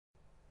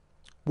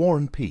War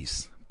and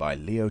Peace by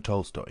Leo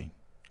Tolstoy.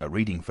 A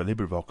reading for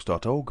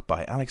LibriVox.org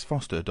by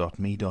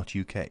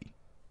alexfoster.me.uk.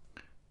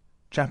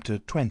 Chapter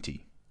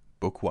 20,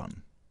 Book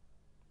 1.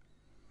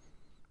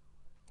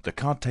 The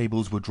card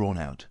tables were drawn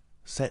out,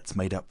 sets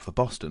made up for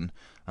Boston,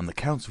 and the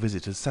Count's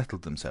visitors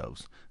settled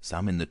themselves,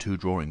 some in the two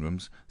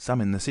drawing-rooms,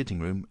 some in the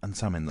sitting-room, and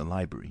some in the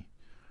library.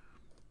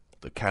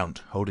 The Count,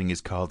 holding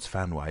his cards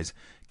fanwise,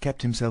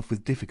 kept himself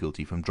with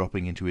difficulty from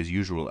dropping into his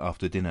usual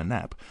after-dinner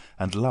nap,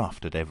 and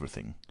laughed at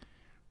everything.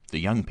 The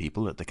young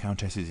people, at the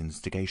Countess's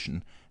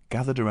instigation,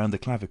 gathered around the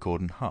clavichord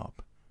and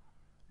harp.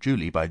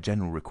 Julie, by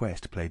general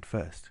request, played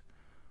first.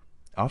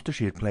 After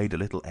she had played a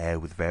little air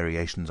with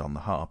variations on the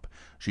harp,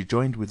 she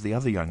joined with the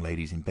other young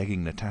ladies in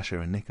begging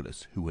Natásha and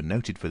Nicholas, who were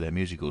noted for their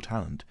musical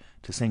talent,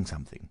 to sing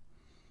something.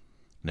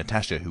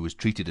 Natásha, who was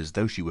treated as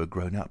though she were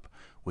grown up,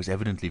 was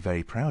evidently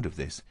very proud of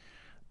this,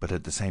 but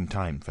at the same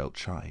time felt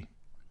shy.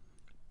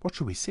 "What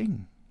shall we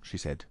sing?" she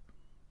said.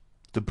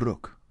 "The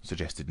Brook,"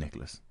 suggested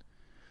Nicholas.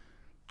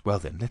 "Well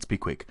then, let's be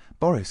quick.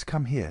 Boris,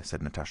 come here,"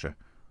 said Natásha.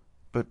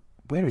 "But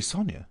where is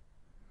Sónya?"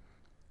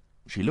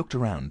 She looked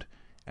around,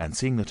 and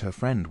seeing that her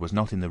friend was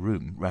not in the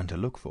room, ran to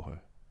look for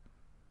her.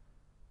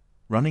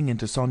 Running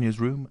into Sónya's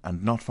room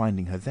and not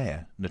finding her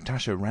there,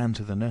 Natásha ran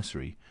to the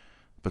nursery,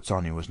 but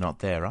Sónya was not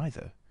there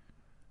either.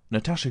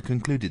 Natásha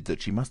concluded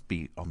that she must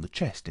be on the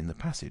chest in the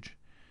passage.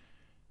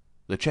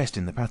 The chest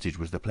in the passage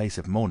was the place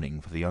of mourning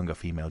for the younger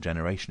female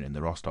generation in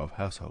the Rostov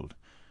household.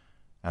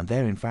 And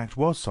there, in fact,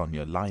 was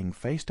Sónya lying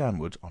face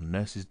downwards on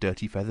Nurse's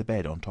dirty feather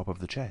bed on top of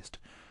the chest,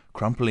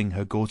 crumpling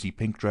her gauzy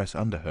pink dress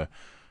under her,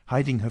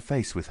 hiding her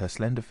face with her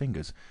slender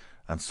fingers,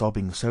 and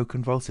sobbing so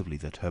convulsively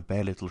that her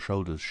bare little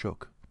shoulders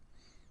shook.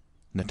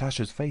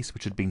 Natásha's face,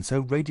 which had been so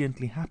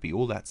radiantly happy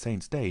all that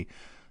saint's day,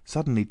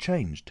 suddenly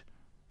changed.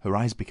 Her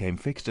eyes became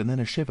fixed, and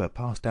then a shiver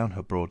passed down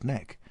her broad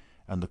neck,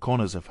 and the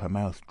corners of her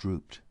mouth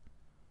drooped.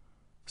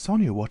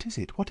 "Sónya, what is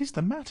it? What is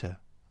the matter?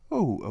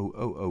 Oh, oh,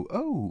 oh, oh,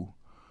 oh!"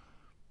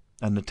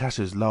 And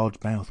Natásha's large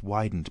mouth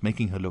widened,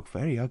 making her look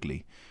very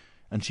ugly,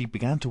 and she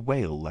began to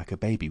wail like a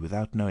baby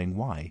without knowing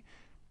why,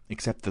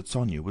 except that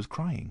Sónya was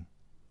crying.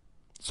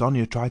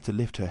 Sónya tried to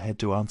lift her head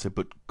to answer,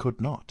 but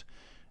could not,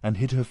 and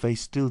hid her face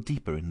still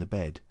deeper in the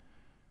bed.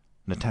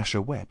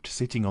 Natásha wept,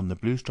 sitting on the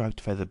blue-striped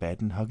feather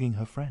bed and hugging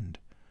her friend.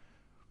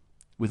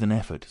 With an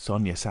effort,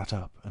 Sónya sat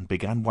up and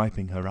began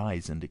wiping her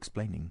eyes and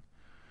explaining.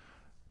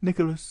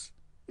 "Nicholas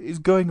is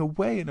going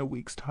away in a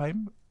week's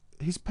time.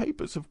 His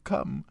papers have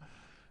come.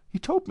 He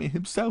told me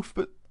himself,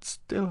 but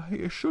still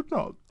I should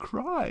not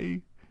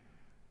cry."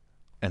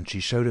 And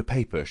she showed a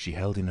paper she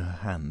held in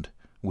her hand,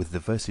 with the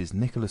verses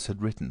Nicholas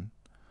had written.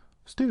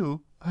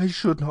 "Still I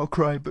should not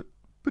cry, but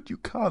you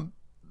can't.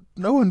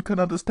 No one can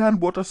understand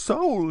what a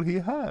soul he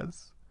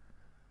has."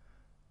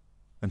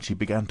 And she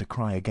began to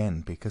cry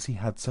again, because he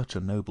had such a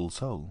noble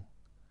soul.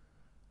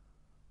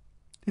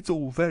 "It's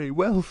all very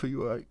well for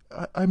you.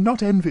 I'm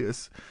not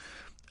envious.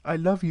 I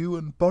love you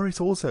and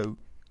Boris also,"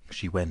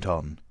 she went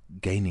on,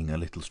 gaining a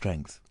little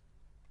strength.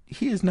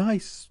 "He is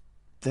nice.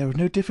 There are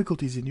no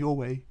difficulties in your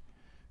way.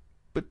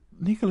 But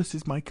Nicholas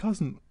is my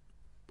cousin.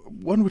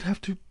 One would have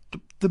to...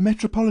 the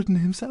Metropolitan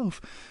himself.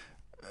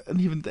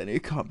 And even then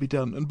it can't be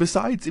done. And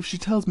besides, if she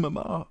tells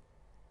Mamma..."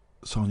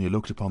 Sónya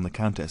looked upon the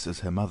Countess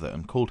as her mother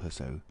and called her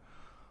so.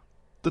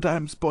 "That I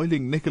am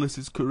spoiling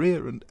Nicholas's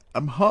career and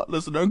am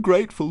heartless and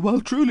ungrateful, well,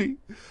 truly,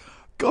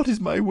 God is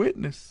my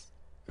witness."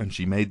 And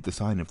she made the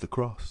sign of the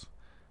cross.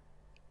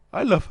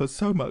 "I love her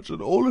so much,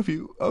 and all of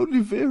you, only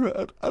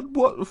Vera, and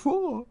what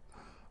for?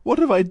 What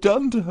have I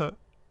done to her?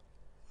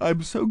 I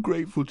am so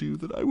grateful to you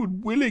that I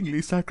would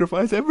willingly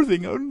sacrifice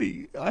everything,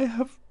 only I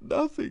have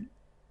nothing."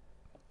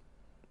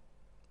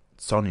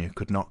 Sónya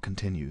could not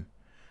continue,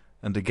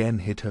 and again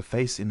hid her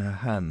face in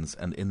her hands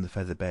and in the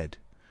feather bed.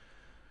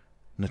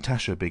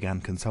 Natásha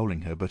began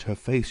consoling her, but her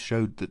face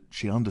showed that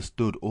she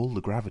understood all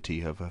the gravity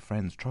of her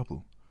friend's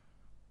trouble.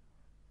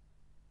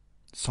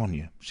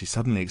 "Sónya," she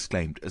suddenly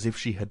exclaimed, as if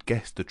she had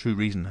guessed the true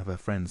reason of her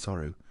friend's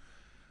sorrow,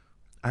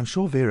 "I'm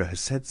sure Vera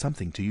has said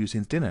something to you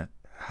since dinner,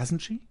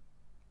 hasn't she?"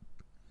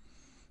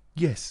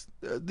 "Yes,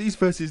 these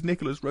verses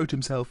Nicholas wrote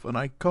himself, and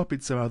I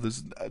copied some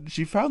others, and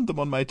she found them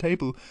on my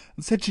table,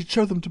 and said she'd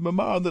show them to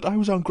Mamma, and that I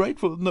was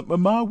ungrateful, and that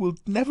Mamma will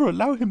never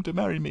allow him to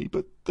marry me,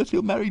 but that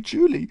he'll marry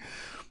Julie.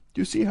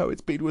 You see how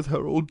it's been with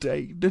her all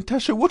day.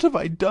 Natásha, what have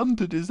I done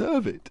to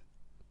deserve it?"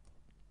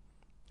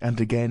 And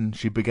again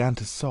she began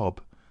to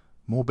sob,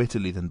 more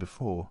bitterly than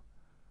before.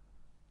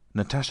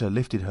 Natásha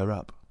lifted her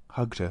up,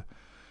 hugged her,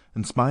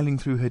 and smiling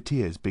through her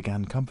tears,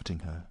 began comforting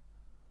her.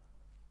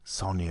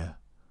 "Sónya,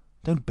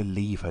 don't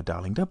believe her,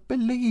 darling, don't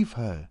believe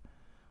her.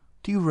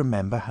 Do you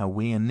remember how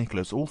we and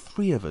Nicholas, all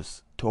three of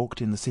us,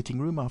 talked in the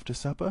sitting-room after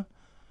supper?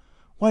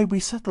 Why,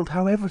 we settled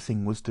how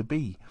everything was to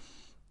be.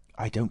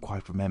 I don't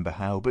quite remember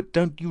how, but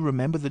don't you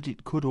remember that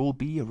it could all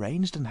be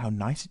arranged, and how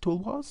nice it all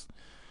was?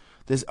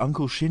 There's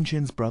Uncle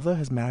Shinshin's brother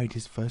has married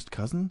his first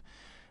cousin,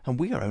 and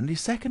we are only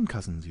second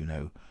cousins, you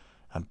know,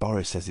 and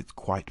Boris says it's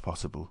quite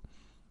possible.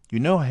 You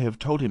know I have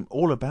told him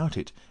all about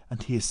it,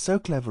 and he is so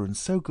clever and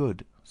so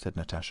good," said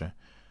Natásha.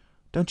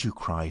 "Don't you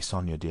cry,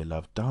 Sónya, dear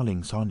love,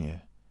 darling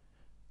Sónya."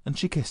 And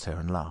she kissed her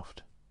and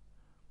laughed.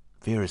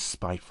 "Véra's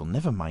spiteful,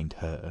 never mind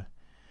her.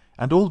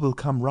 And all will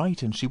come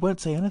right, and she won't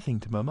say anything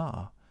to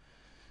Mamma.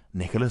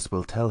 Nicholas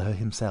will tell her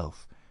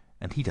himself,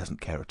 and he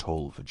doesn't care at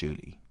all for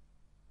Julie."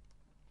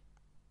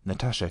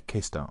 Natásha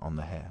kissed her on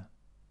the hair.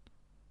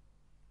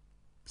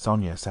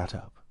 Sónya sat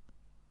up.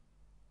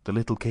 The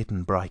little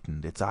kitten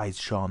brightened, its eyes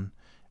shone,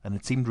 and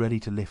it seemed ready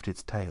to lift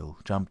its tail,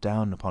 jump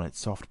down upon its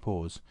soft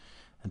paws,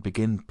 and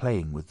begin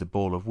playing with the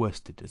ball of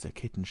worsted as a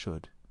kitten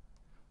should.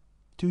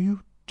 Do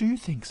you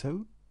think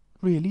so?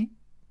 Really?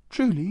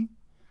 Truly?"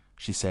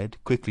 she said,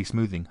 quickly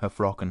smoothing her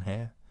frock and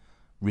hair.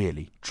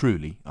 "Really,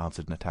 truly,"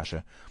 answered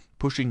Natásha,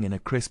 pushing in a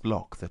crisp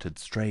lock that had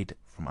strayed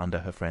from under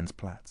her friend's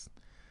plaits.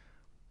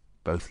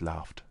 Both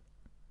laughed.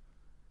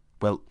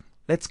 "Well,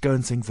 let's go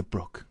and sing the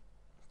brook.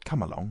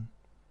 Come along."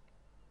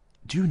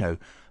 "Do you know,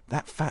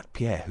 that fat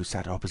Pierre who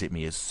sat opposite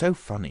me is so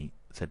funny,"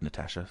 said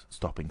Natásha,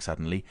 stopping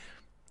suddenly.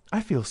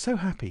 "I feel so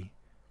happy."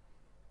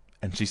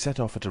 And she set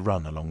off at a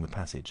run along the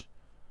passage.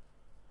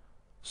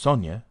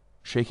 Sónya,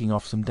 shaking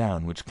off some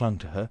down which clung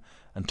to her,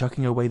 and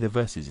tucking away the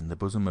verses in the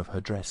bosom of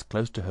her dress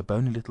close to her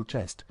bony little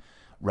chest,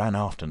 ran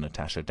after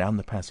Natásha down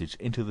the passage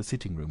into the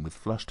sitting room with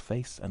flushed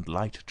face and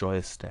light,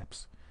 joyous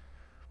steps.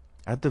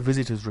 At the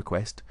visitor's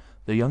request,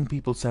 the young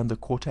people sang the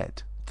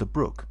quartet, "The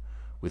Brook,"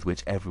 with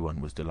which everyone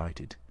was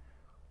delighted.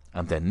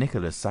 And then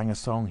Nicholas sang a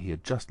song he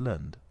had just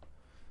learned.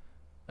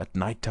 "At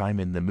night time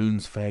in the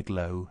moon's fair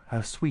glow,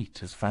 how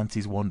sweet, as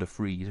fancies wander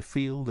free, to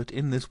feel that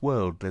in this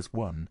world there's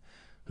one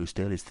who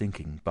still is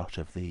thinking but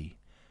of thee.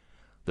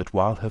 That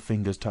while her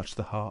fingers touch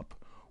the harp,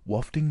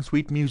 wafting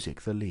sweet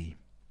music the lea,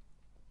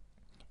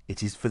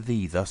 it is for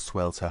thee thus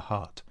swells her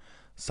heart,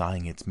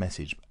 sighing its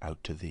message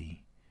out to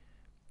thee.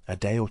 A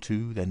day or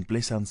two, then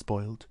bliss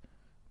unspoiled,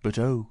 but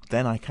oh,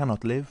 then I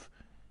cannot live."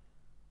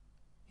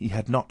 He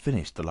had not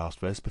finished the last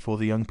verse before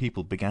the young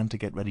people began to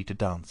get ready to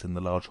dance in the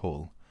large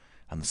hall,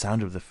 and the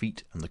sound of the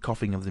feet and the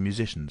coughing of the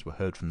musicians were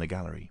heard from the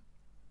gallery.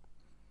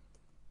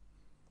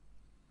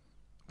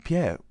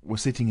 Pierre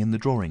was sitting in the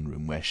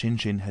drawing-room where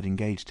Shinshín had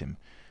engaged him,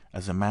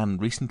 as a man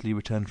recently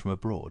returned from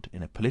abroad,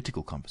 in a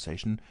political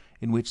conversation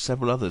in which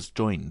several others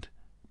joined,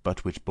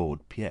 but which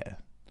bored Pierre.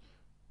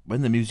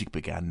 When the music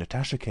began,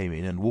 Natásha came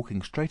in and,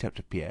 walking straight up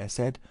to Pierre,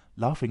 said,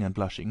 laughing and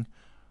blushing,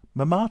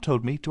 "Mamma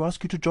told me to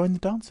ask you to join the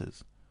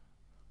dancers."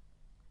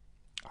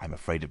 "I'm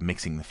afraid of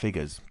mixing the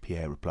figures,"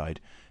 Pierre replied,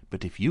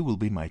 "but if you will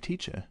be my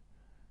teacher..."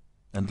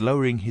 And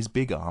lowering his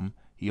big arm,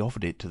 he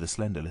offered it to the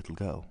slender little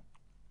girl.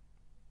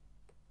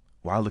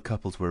 While the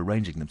couples were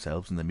arranging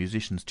themselves and the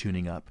musicians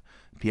tuning up,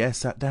 Pierre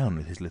sat down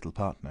with his little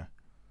partner.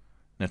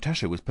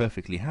 Natásha was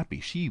perfectly happy.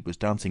 She was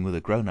dancing with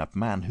a grown-up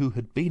man who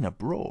had been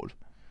abroad.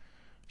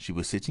 She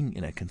was sitting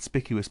in a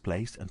conspicuous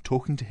place and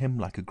talking to him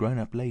like a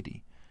grown-up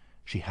lady.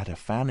 She had a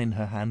fan in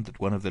her hand that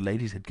one of the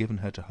ladies had given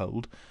her to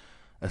hold.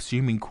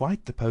 Assuming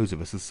quite the pose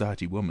of a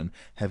society woman,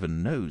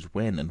 heaven knows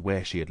when and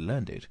where she had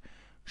learned it,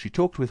 she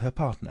talked with her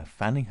partner,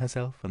 fanning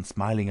herself and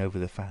smiling over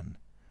the fan.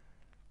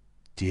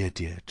 "Dear,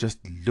 dear, just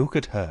look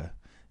at her!"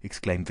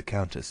 exclaimed the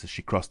countess as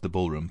she crossed the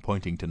ballroom,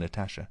 pointing to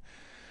Natásha.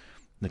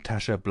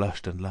 Natásha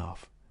blushed and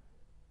laughed.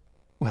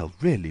 "Well,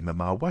 really,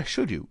 Mamma, why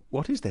should you?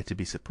 What is there to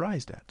be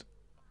surprised at?"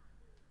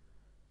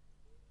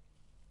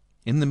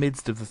 In the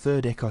midst of the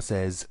third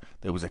écossaise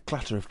there was a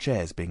clatter of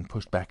chairs being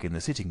pushed back in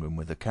the sitting-room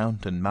where the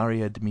Count and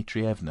Márya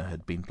Dmítrievna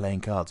had been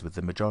playing cards with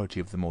the majority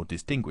of the more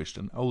distinguished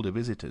and older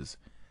visitors.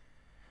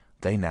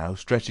 They now,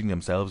 stretching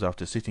themselves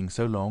after sitting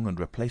so long and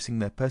replacing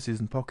their purses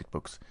and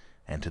pocketbooks,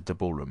 entered the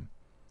ballroom.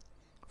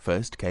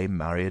 First came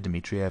Márya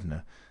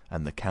Dmítrievna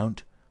and the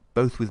Count,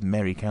 both with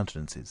merry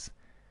countenances.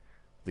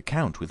 The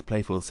Count, with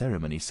playful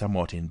ceremony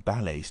somewhat in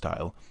ballet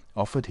style,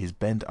 offered his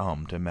bent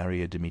arm to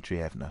Márya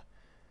Dmítrievna.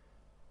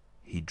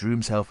 He drew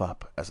himself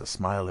up as a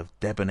smile of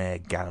debonair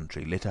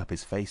gallantry lit up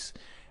his face,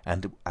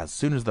 and as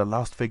soon as the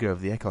last figure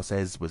of the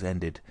écossaise was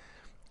ended,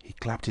 he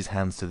clapped his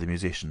hands to the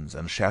musicians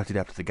and shouted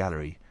up to the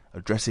gallery,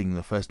 addressing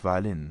the first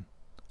violin,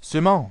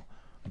 "Simon,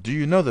 do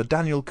you know the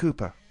Daniel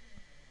Cooper?"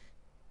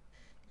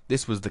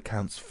 This was the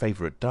Count's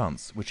favorite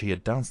dance, which he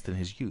had danced in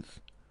his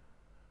youth.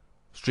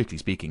 Strictly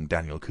speaking,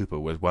 Daniel Cooper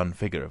was one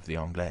figure of the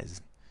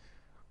Anglaise.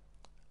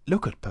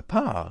 "Look at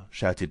Papa!"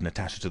 shouted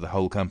Natásha to the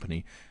whole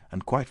company,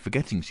 and quite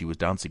forgetting she was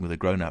dancing with a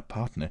grown-up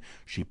partner,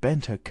 she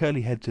bent her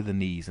curly head to the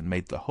knees and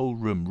made the whole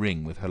room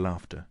ring with her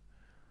laughter.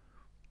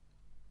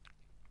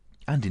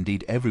 And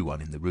indeed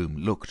everyone in the room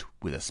looked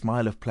with a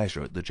smile of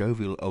pleasure at the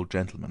jovial old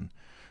gentleman,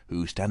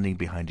 who, standing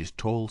behind his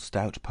tall,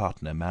 stout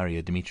partner,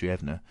 Márya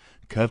Dmítrievna,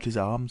 curved his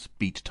arms,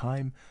 beat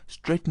time,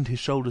 straightened his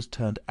shoulders,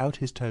 turned out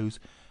his toes,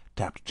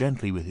 tapped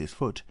gently with his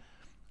foot,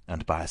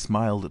 and by a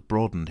smile that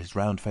broadened his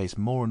round face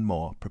more and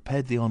more,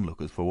 prepared the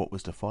onlookers for what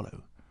was to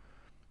follow.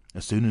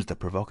 As soon as the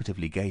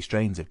provocatively gay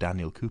strains of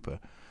Daniel Cooper,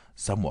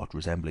 somewhat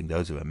resembling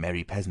those of a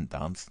merry peasant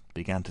dance,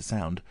 began to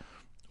sound,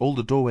 all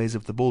the doorways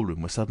of the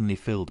ballroom were suddenly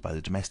filled by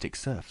the domestic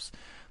serfs,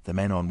 the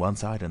men on one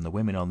side and the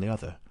women on the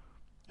other,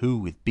 who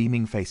with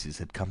beaming faces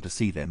had come to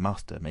see their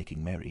master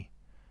making merry.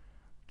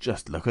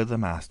 "Just look at the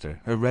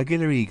master, a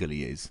regular eagle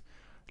he is!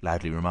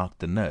 loudly remarked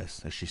the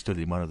nurse as she stood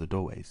in one of the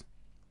doorways.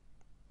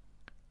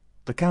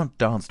 The Count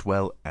danced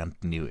well and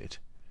knew it,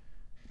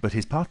 but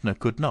his partner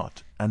could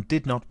not and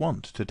did not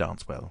want to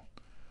dance well.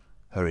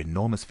 Her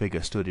enormous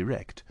figure stood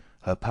erect,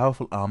 her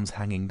powerful arms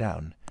hanging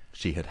down.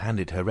 She had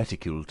handed her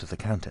reticule to the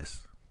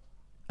Countess,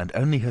 and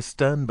only her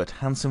stern but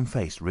handsome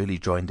face really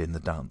joined in the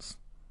dance.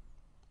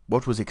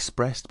 What was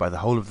expressed by the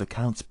whole of the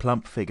Count's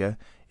plump figure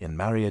in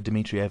Márya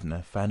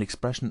Dmítrievna found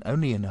expression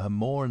only in her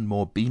more and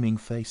more beaming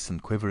face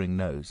and quivering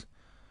nose.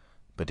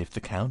 But if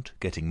the Count,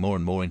 getting more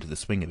and more into the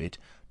swing of it,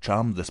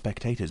 charmed the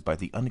spectators by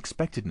the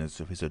unexpectedness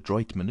of his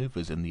adroit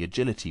maneuvers and the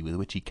agility with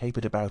which he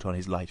capered about on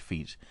his light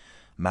feet,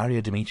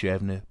 Márya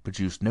Dmítrievna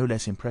produced no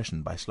less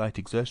impression by slight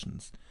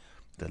exertions,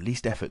 the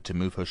least effort to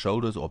move her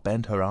shoulders or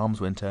bend her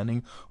arms when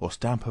turning, or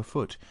stamp her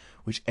foot,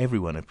 which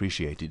everyone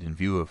appreciated in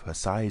view of her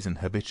size and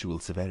habitual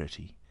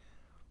severity.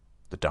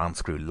 The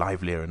dance grew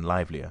livelier and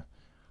livelier.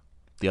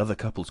 The other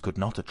couples could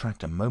not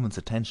attract a moment's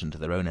attention to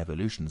their own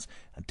evolutions,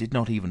 and did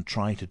not even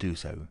try to do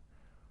so.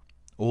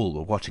 All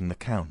were watching the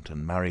Count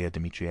and Márya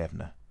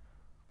Dmítrievna.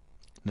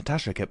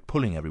 Natásha kept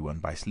pulling everyone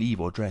by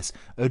sleeve or dress,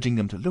 urging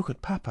them to look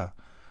at Papa,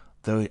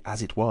 though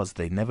as it was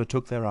they never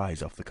took their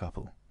eyes off the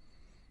couple.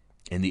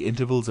 In the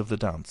intervals of the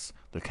dance,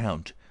 the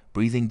Count,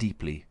 breathing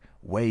deeply,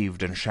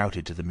 waved and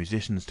shouted to the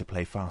musicians to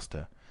play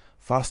faster,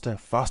 faster,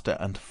 faster,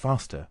 and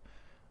faster.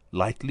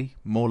 Lightly,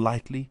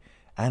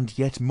 and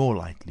yet more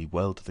lightly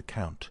whirled the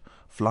Count,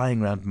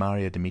 flying round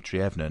Márya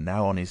Dmítrievna,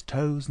 now on his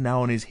toes,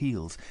 now on his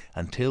heels,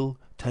 until,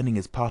 turning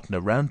his partner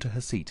round to her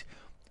seat,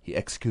 he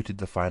executed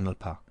the final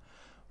pas,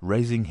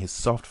 raising his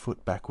soft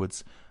foot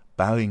backwards,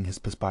 bowing his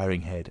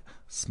perspiring head,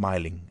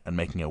 smiling and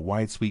making a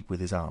wide sweep with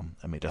his arm,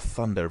 amid a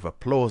thunder of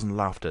applause and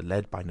laughter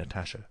led by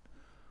Natásha.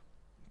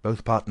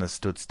 Both partners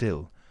stood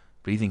still,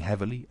 breathing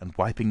heavily and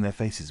wiping their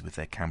faces with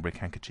their cambric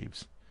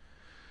handkerchiefs.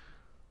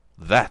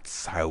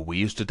 "That's how we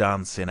used to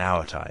dance in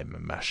our time,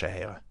 ma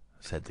chère,"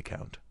 said the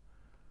Count.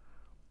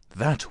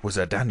 "That was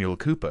a Daniel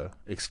Cooper!"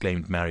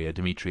 exclaimed Márya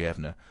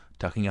Dmítrievna,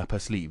 tucking up her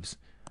sleeves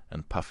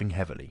and puffing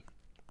heavily.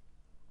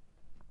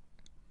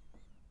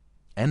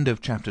 End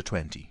of chapter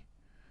 20.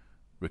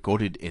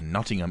 Recorded in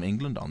Nottingham,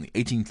 England on the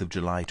 18th of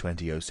July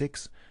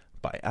 2006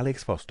 by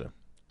Alex Foster.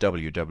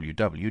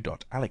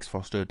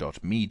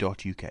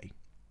 www.alexfoster.me.uk